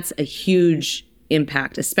 And that's a huge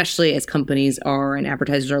impact, especially as companies and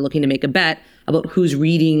advertisers are looking to make a bet about who's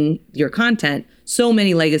reading your content. So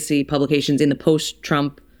many legacy publications in the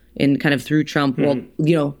post-Trump and kind of through Trump world,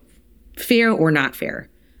 fair or not fair.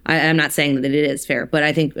 I'm not saying that it is fair, but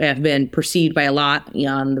I think have been perceived by a lot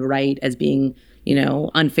on the right as being,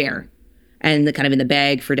 unfair and the kind of in the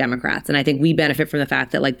bag for Democrats. And I think we benefit from the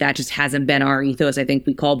fact that that just hasn't been our ethos. I think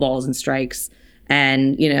we call balls and strikes.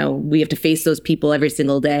 And, we have to face those people every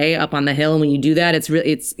single day up on the Hill. And when you do that,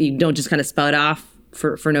 you don't just kind of spout off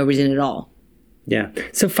for no reason at all. Yeah.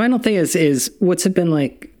 So final thing is what's it been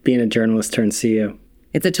like being a journalist turned CEO?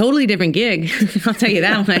 It's a totally different gig. I'll tell you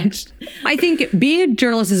that much. I think being a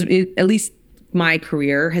journalist is, at least my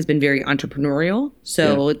career, has been very entrepreneurial.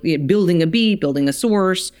 So building a beat, building a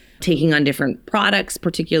source, taking on different products,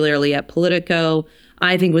 particularly at Politico,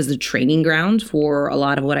 I think was the training ground for a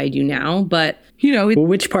lot of what I do now. But, well,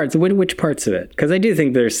 which parts of it? Because I do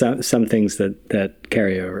think there's some things that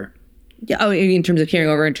carry over. Yeah. Oh, in terms of carrying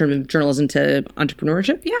over in terms of journalism to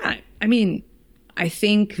entrepreneurship? Yeah. I mean, I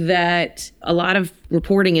think that a lot of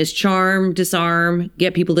reporting is charm, disarm,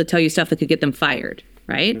 get people to tell you stuff that could get them fired,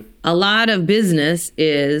 right? A lot of business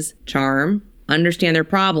is charm, understand their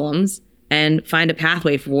problems, and find a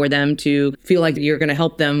pathway for them to feel like you're going to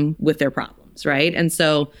help them with their problems, right? And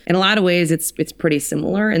so in a lot of ways, it's pretty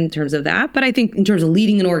similar in terms of that. But I think in terms of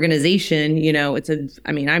leading an organization,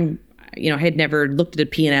 I had never looked at a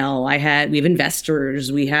P&L. we have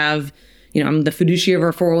investors, we have, I'm the fiduciary of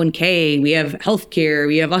our 401k, we have healthcare,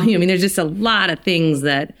 we have, there's just a lot of things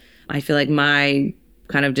that I feel like my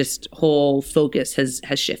kind of just whole focus has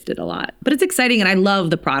shifted a lot. But it's exciting, and I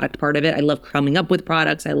love the product part of it. I love coming up with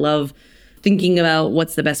products. I love thinking about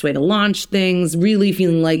what's the best way to launch things, really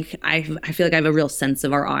feeling like I feel like I have a real sense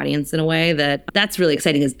of our audience in a way that's really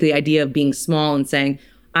exciting, is the idea of being small and saying,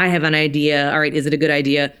 I have an idea. All right, is it a good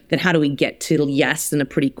idea? Then how do we get to yes in a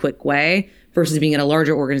pretty quick way? Versus being in a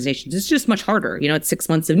larger organization. It's just much harder. It's 6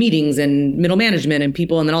 months of meetings and middle management and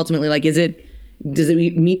people. And then ultimately, does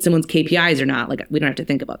it meet someone's KPIs or not? We don't have to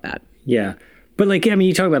think about that. Yeah. But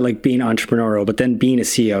you talk about being entrepreneurial, but then being a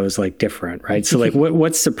CEO is different, right? So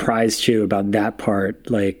what surprised you about that part?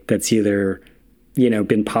 That's either,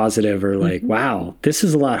 been positive or wow, this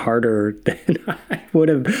is a lot harder than I would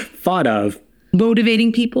have thought of.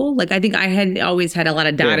 Motivating people. I think I had always had a lot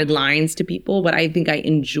of dotted lines to people, but I think I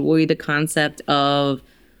enjoy the concept of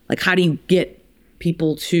how do you get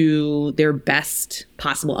people to their best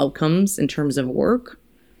possible outcomes in terms of work,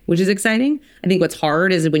 which is exciting. I think what's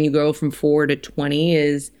hard is when you go from 4 to 20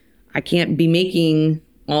 is you can't be doing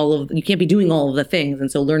all of the things. And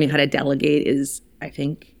so learning how to delegate is, I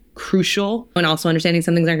think, crucial. And also understanding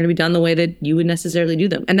some things aren't going to be done the way that you would necessarily do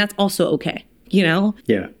them. And that's also okay, Yeah.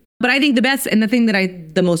 But I think the best and the thing that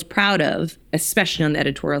I'm the most proud of, especially on the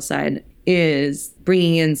editorial side, is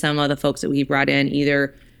bringing in some of the folks that we brought in.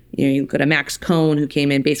 Either, you look at a Max Cohn, who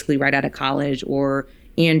came in basically right out of college, or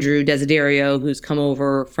Andrew Desiderio, who's come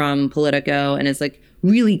over from Politico and is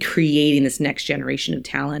really creating this next generation of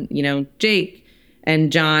talent. Jake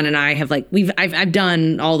and John and I have I've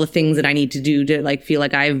done all the things that I need to do to feel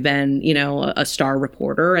like I've been, a star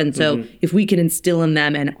reporter. And so if we can instill in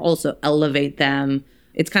them and also elevate them,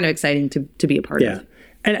 it's kind of exciting to be a part of.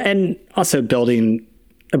 And also building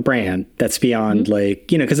a brand that's beyond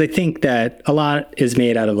because I think that a lot is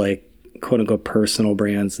made out of quote unquote personal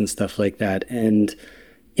brands and stuff like that. And,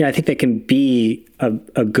 I think that can be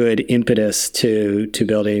a good impetus to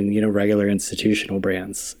building, regular institutional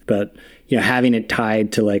brands. But, having it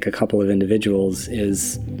tied to a couple of individuals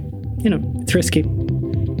is, it's risky.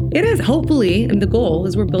 It is, hopefully, and the goal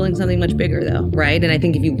is we're building something much bigger, though, right? And I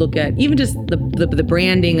think if you look at even just the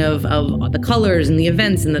branding of the colors and the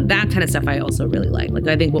events and that kind of stuff, I also really like.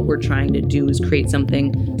 I think what we're trying to do is create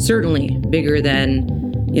something certainly bigger than,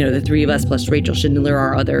 the three of us plus Rachel Schindler,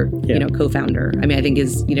 our other, co-founder. I think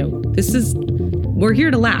we're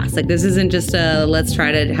here to last. This isn't just let's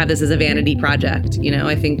try to have this as a vanity project.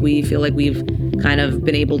 I think we feel like we've kind of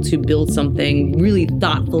been able to build something really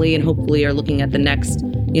thoughtfully, and hopefully are looking at the next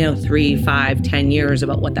 3, 5, 10 years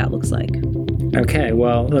about what that looks like. Okay,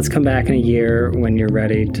 well, let's come back in a year when you're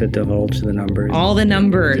ready to divulge the numbers. All the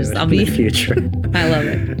numbers. I'll be in the future. I love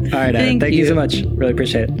it. All right, thank you so much. Really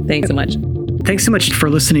appreciate it. Thanks so much. Thanks so much for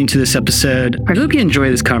listening to this episode. I hope you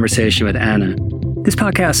enjoyed this conversation with Anna. This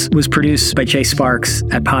podcast was produced by Jay Sparks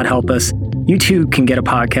at Pod Help Us. You too can get a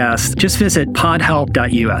podcast. Just visit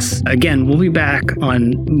podhelp.us. Again, we'll be back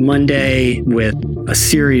on Monday with a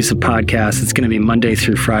series of podcasts. It's going to be Monday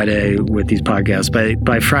through Friday with these podcasts.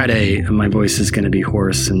 By Friday, my voice is going to be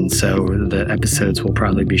hoarse, and so the episodes will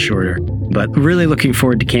probably be shorter. But really looking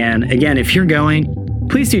forward to Cannes. Again, if you're going,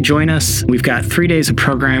 please do join us. We've got 3 days of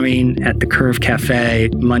programming at the Curve Cafe,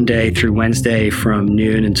 Monday through Wednesday from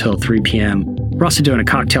noon until 3 p.m. We're also doing a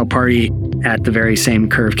cocktail party at the very same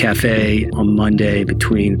Curve Cafe on Monday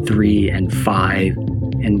between 3 and 5.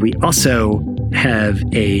 And we also have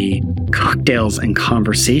a cocktails and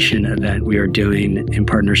conversation event we are doing in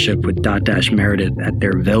partnership with Dotdash Meredith at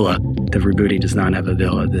their villa. The Rebooting does not have a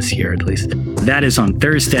villa this year, at least. That is on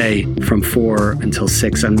Thursday from 4 until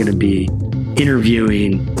 6. I'm going to be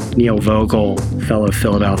interviewing Neil Vogel, fellow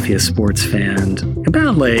Philadelphia sports fan,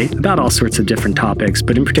 about all sorts of different topics.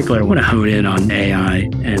 But in particular, I want to hone in on AI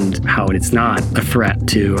and how it's not a threat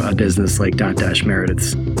to a business like Dotdash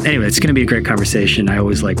Meredith's. Anyway, it's going to be a great conversation. I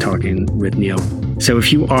always like talking with Neil. So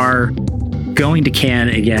if you are going to Cannes,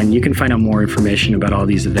 again, you can find out more information about all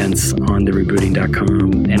these events on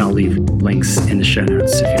therebooting.com, and I'll leave links in the show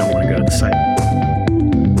notes if you don't want to go to the site.